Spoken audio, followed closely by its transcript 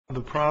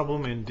The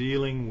problem in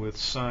dealing with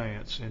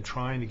science and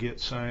trying to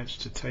get science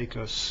to take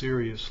us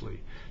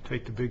seriously,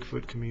 take the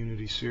Bigfoot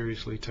community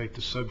seriously, take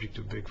the subject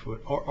of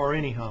Bigfoot, or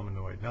any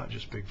hominoid, not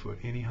just Bigfoot,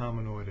 any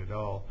hominoid at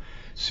all,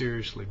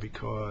 seriously,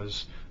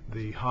 because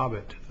the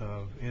hobbit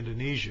of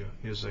Indonesia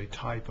is a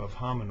type of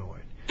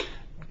hominoid.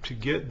 To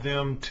get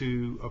them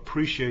to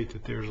appreciate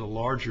that there's a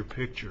larger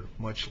picture,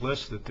 much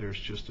less that there's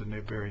just a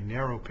very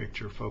narrow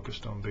picture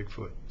focused on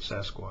Bigfoot,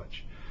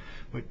 Sasquatch.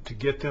 But to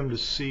get them to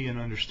see and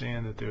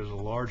understand that there's a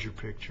larger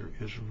picture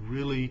is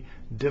really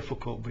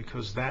difficult,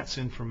 because that's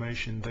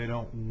information they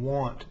don't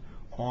want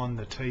on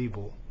the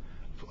table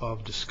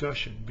of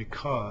discussion,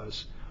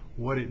 because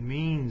what it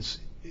means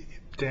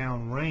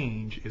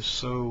downrange is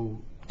so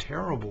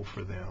terrible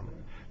for them.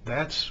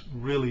 That's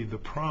really the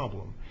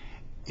problem.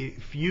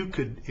 If you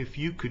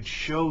could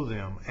show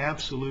them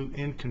absolute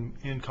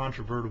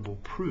incontrovertible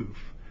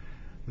proof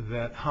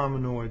that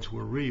hominoids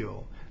were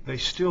real, they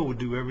still would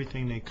do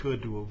everything they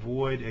could to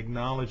avoid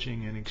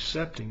acknowledging and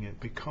accepting it,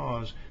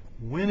 because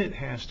when it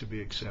has to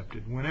be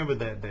accepted, whenever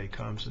that day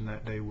comes, and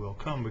that day will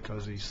come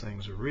because these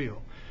things are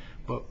real,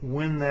 but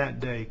when that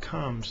day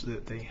comes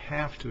that they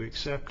have to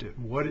accept it,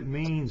 what it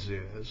means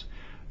is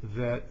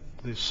that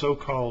the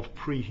so-called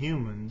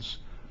pre-humans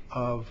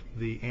of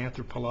the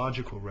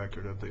anthropological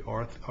record, of the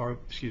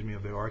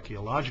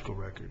archaeological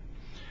record,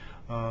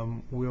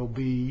 will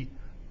be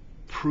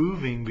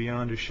proving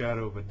beyond a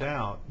shadow of a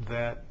doubt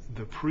that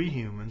the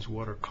pre-humans,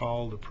 what are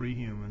called the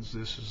pre-humans,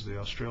 this is the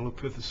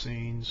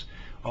Australopithecines,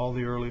 all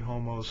the early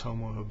homos,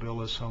 Homo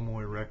habilis,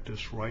 Homo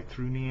erectus, right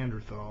through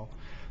Neanderthal,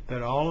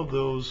 that all of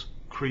those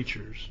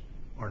creatures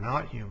are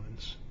not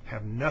humans,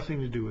 have nothing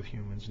to do with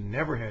humans,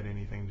 never had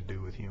anything to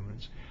do with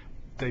humans.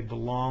 They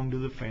belong to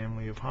the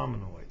family of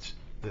hominoids,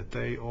 that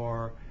they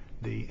are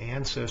the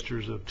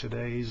ancestors of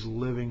today's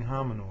living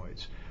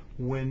hominoids.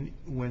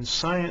 When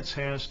science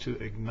has to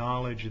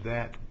acknowledge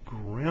that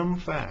grim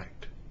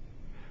fact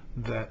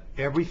that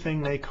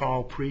everything they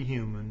call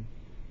pre-human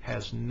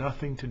has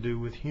nothing to do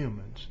with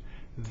humans,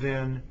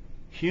 then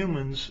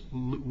humans,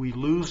 we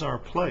lose our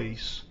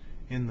place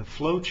in the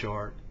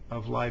flowchart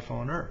of life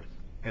on Earth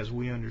as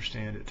we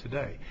understand it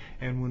today.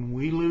 And when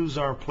we lose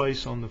our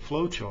place on the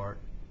flowchart,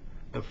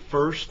 the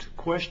first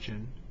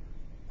question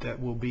that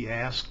will be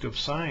asked of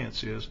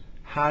science is,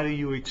 how do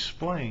you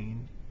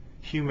explain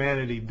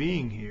humanity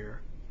being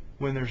here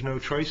when there's no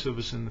trace of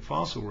us in the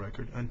fossil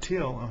record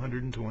until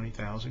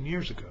 120,000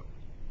 years ago?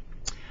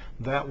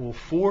 That will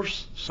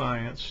force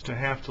science to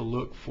have to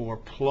look for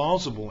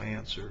plausible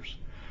answers,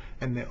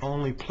 and the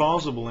only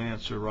plausible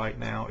answer right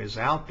now is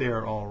out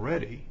there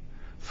already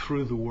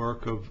through the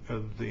work of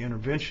the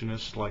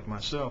interventionists like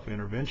myself,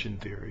 intervention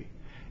theory.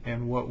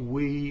 And what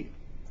we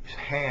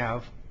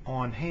have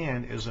on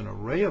hand is an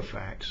array of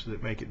facts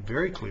that make it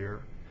very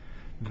clear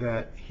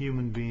that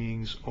human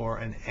beings are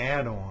an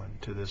add-on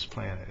to this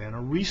planet, and a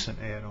recent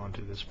add-on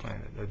to this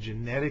planet, a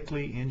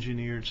genetically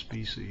engineered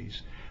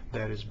species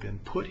that has been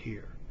put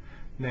here.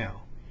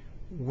 Now,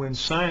 when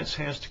science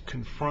has to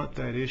confront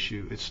that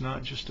issue, it's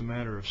not just a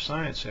matter of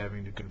science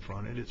having to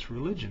confront it, it's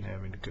religion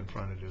having to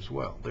confront it as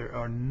well. There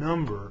are a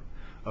number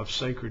of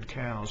sacred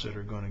cows that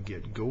are going to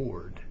get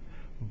gored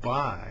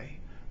by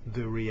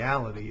the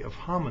reality of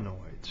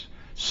hominoids.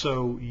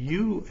 So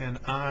you and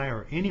I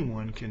or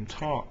anyone can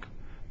talk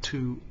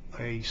to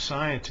a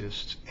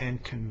scientist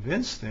and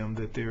convince them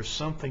that there's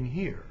something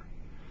here.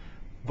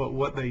 But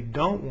what they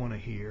don't want to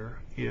hear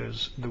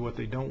is, what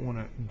they don't want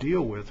to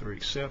deal with or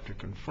accept or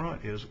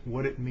confront is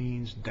what it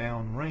means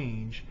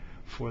downrange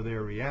for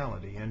their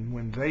reality. And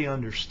when they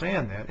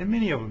understand that, and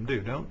many of them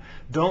do,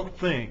 don't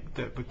think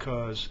that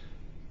because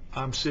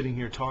I'm sitting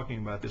here talking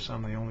about this,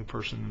 I'm the only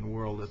person in the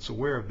world that's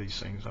aware of these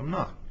things. I'm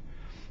not.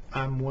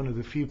 I'm one of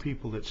the few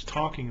people that's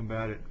talking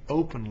about it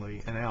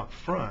openly and out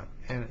front,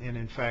 and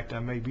in fact I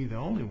may be the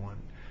only one,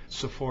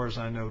 so far as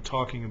I know,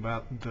 talking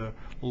about the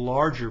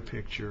larger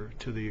picture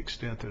to the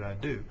extent that I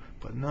do.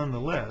 But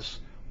nonetheless,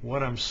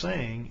 what I'm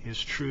saying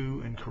is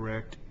true and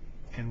correct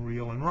and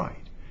real and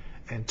right,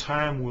 and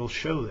time will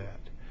show that,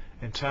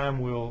 and time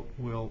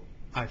will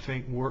I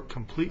think work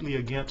completely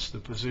against the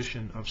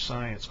position of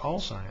science, all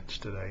science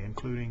today,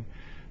 including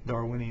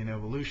Darwinian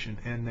evolution,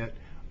 and that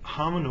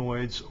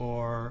hominoids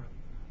are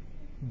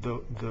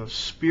the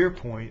spear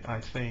point, I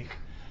think,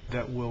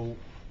 that will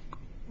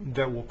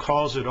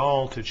cause it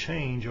all to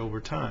change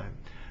over time.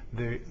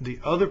 The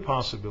other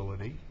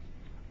possibility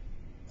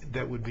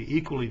that would be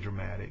equally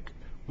dramatic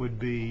would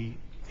be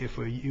if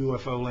a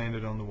UFO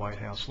landed on the White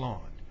House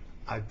lawn.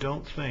 I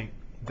don't think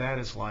that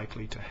is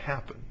likely to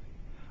happen.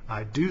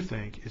 I do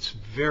think it's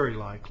very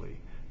likely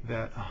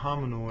that a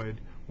hominoid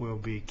will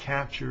be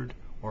captured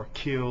or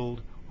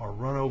killed or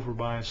run over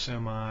by a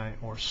semi,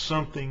 or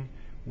something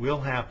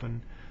will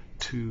happen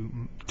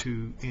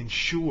to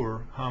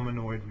ensure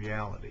hominoid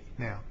reality.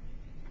 Now,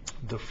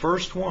 the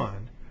first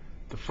one,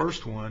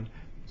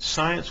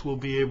 science will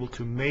be able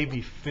to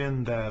maybe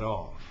fend that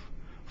off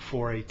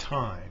for a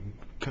time,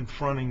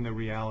 confronting the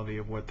reality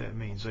of what that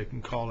means. They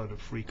can call it a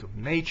freak of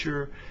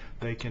nature.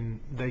 They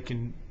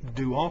can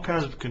do all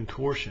kinds of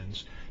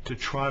contortions to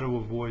try to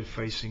avoid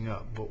facing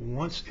up. But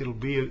once, it'll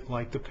be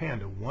like the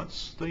panda.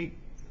 Once they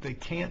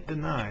can't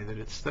deny that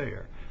it's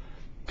there,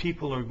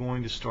 people are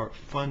going to start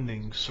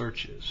funding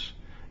searches,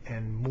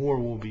 and more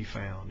will be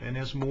found. And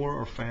as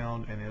more are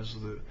found, and as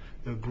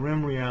the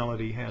grim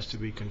reality has to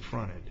be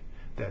confronted,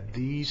 that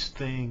these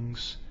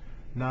things,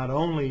 not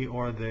only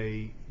are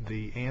they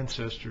the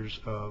ancestors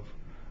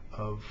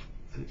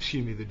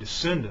the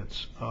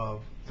descendants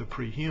of the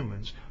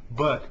pre-humans,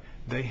 but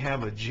they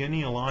have a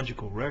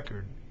genealogical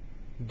record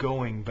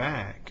going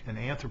back, an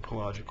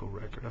anthropological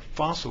record, a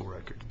fossil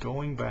record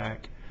going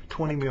back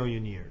 20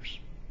 million years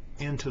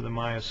into the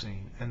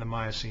Miocene and the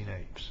Miocene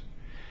apes.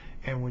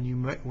 And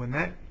when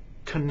that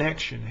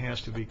connection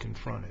has to be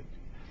confronted,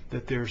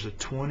 that there's a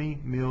 20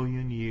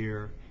 million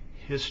year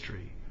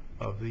history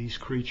of these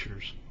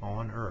creatures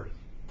on Earth,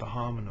 the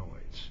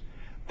hominoids,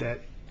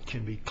 that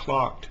can be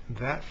clocked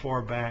that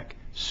far back,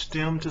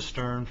 stem to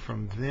stern,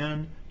 from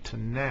then to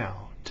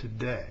now,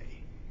 today.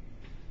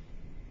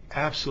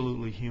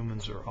 Absolutely,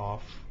 humans are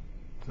off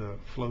the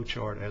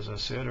flowchart, as I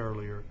said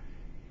earlier,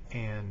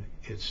 and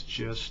it's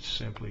just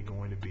simply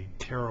going to be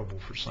terrible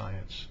for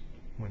science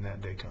when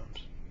that day comes.